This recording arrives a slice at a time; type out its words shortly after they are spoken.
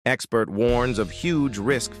Expert warns of huge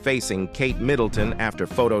risk facing Kate Middleton after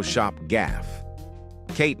Photoshop gaffe.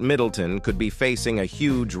 Kate Middleton could be facing a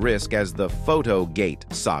huge risk as the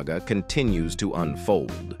Photogate saga continues to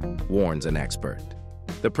unfold, warns an expert.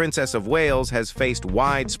 The Princess of Wales has faced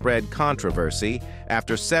widespread controversy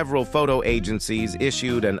after several photo agencies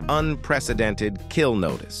issued an unprecedented kill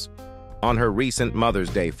notice. On her recent Mother's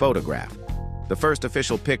Day photograph, the first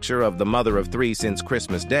official picture of the mother of three since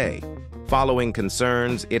Christmas Day, following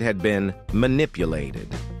concerns it had been manipulated.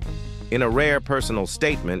 In a rare personal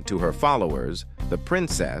statement to her followers, the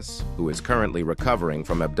princess, who is currently recovering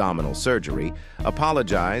from abdominal surgery,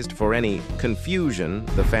 apologized for any confusion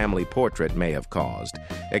the family portrait may have caused,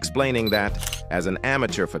 explaining that, as an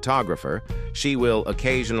amateur photographer, she will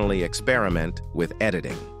occasionally experiment with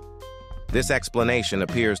editing. This explanation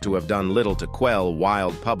appears to have done little to quell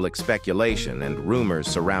wild public speculation and rumors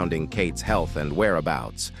surrounding Kate's health and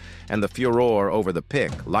whereabouts, and the furor over the pic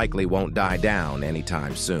likely won't die down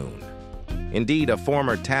anytime soon. Indeed, a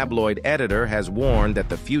former tabloid editor has warned that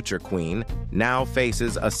the future queen now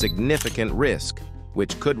faces a significant risk,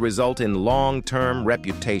 which could result in long-term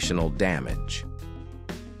reputational damage.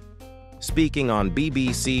 Speaking on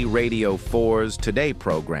BBC Radio 4's Today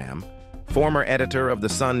program, former editor of the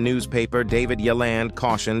Sun newspaper David Yelland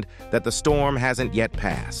cautioned that the storm hasn't yet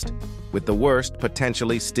passed, with the worst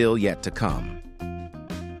potentially still yet to come.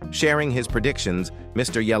 Sharing his predictions,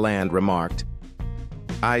 Mr. Yelland remarked,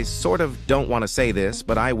 "I sort of don't want to say this,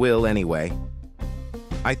 but I will anyway.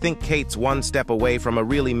 I think Kate's one step away from a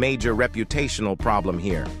really major reputational problem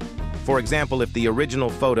here. For example, if the original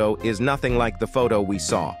photo is nothing like the photo we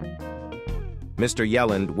saw." Mr.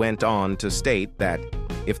 Yelland went on to state that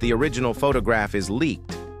if the original photograph is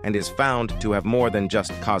leaked and is found to have more than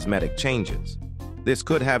just cosmetic changes, this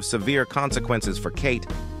could have severe consequences for Kate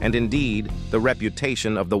and indeed the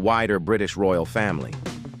reputation of the wider British royal family.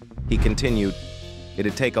 He continued,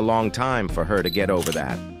 "It'd take a long time for her to get over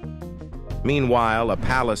that." Meanwhile, a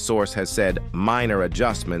palace source has said minor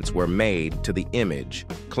adjustments were made to the image,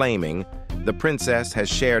 claiming the princess has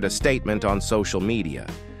shared a statement on social media.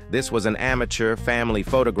 This was an amateur family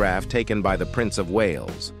photograph taken by the Prince of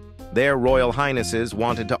Wales. Their Royal Highnesses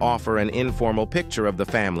wanted to offer an informal picture of the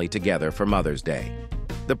family together for Mother's Day.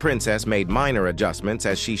 The princess made minor adjustments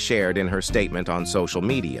as she shared in her statement on social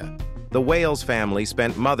media. The Wales family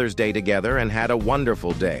spent Mother's Day together and had a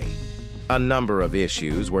wonderful day. A number of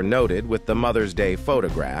issues were noted with the Mother's Day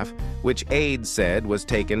photograph, which aides said was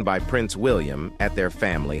taken by Prince William at their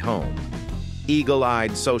family home.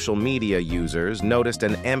 Eagle-eyed social media users noticed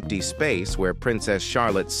an empty space where Princess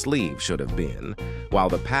Charlotte's sleeve should have been, while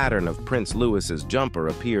the pattern of Prince Louis's jumper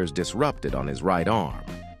appears disrupted on his right arm.